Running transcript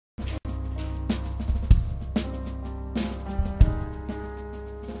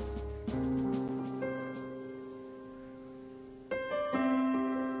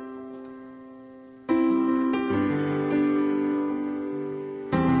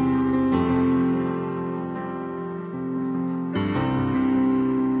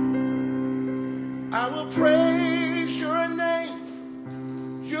will praise your name.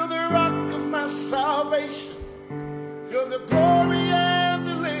 You're the rock of my salvation. You're the glory and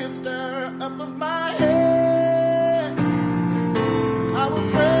the lifter up of my head. I will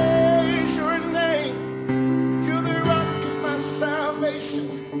praise your name. You're the rock of my salvation.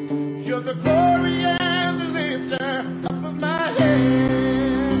 You're the glory and the lifter up of my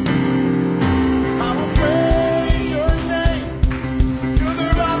head. I will praise your name. You're the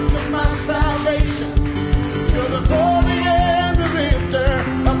rock of my salvation. You're the glory and the lifter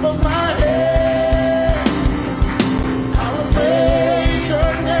up of my head. I will praise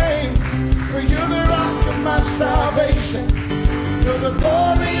your name, for you're the rock of my salvation. You're the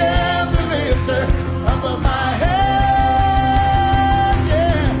glory and the lifter up of my head.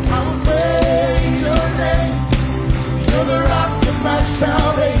 Yeah, I will praise your name. You're the rock of my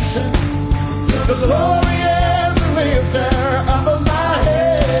salvation. You're the glory and the lifter up of my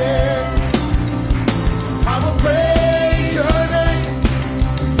head. I will praise your name.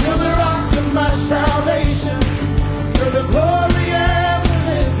 You're the rock of my salvation. You're the glory and the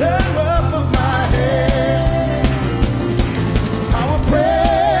lifter up of my head. I will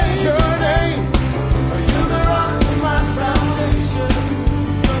praise your name. You're the rock of my salvation.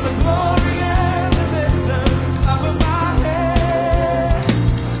 You're the glory and the lifter up of my head.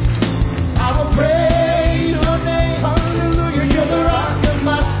 I will praise your name. Hallelujah. You're the rock of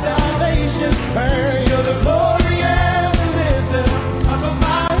my salvation. Hey, you're the glory and the lifter up of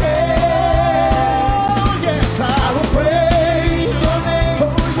my head. Oh, yes, I will praise your name. Oh,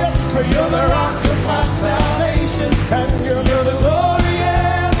 yes, for you're the rock of my salvation. And you're the glory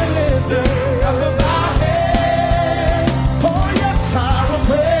and the lifter up of my head. Oh, yes, I will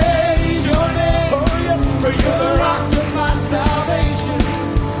praise your name. Oh, yes, for you're the rock of my salvation.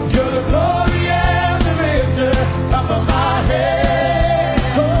 You're the glory and the lifter up of my head.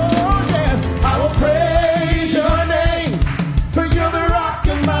 Oh, yes, I will praise your name, for you're the rock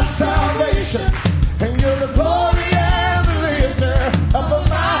of my salvation, and you're the glory and the lifter up of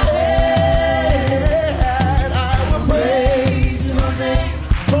my head. I will praise your name,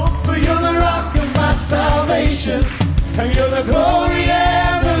 oh, for you're the rock of my salvation, and you're the glory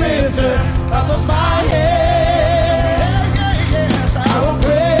and the lifter up of my head. Yes, I will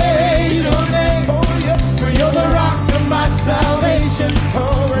praise your name. Oh, yes, for you're the rock of my salvation.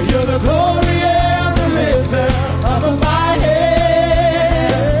 Oh, you're the glory and the lifter up of my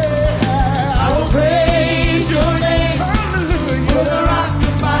head. I will praise your name. You're the rock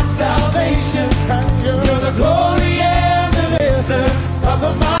of my salvation. You're the glory and the lifter up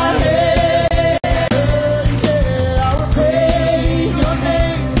of my head. I will praise your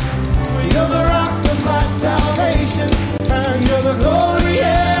name. You're the rock of my salvation. You're the glory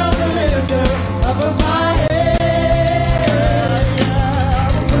and the lifter up of my head. I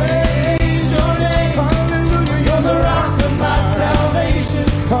will praise your name. Hallelujah. You're the rock of my salvation.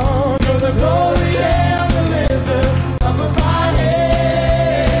 Oh, you're the glory and the lifter up of my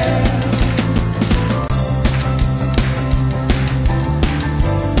head.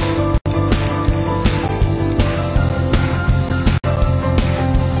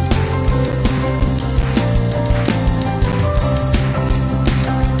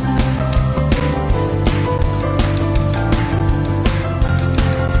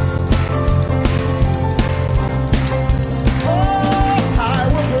 I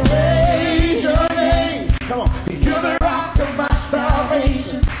will praise your name. Come on. You're the rock of my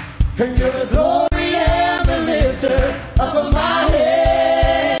salvation, and you're the glory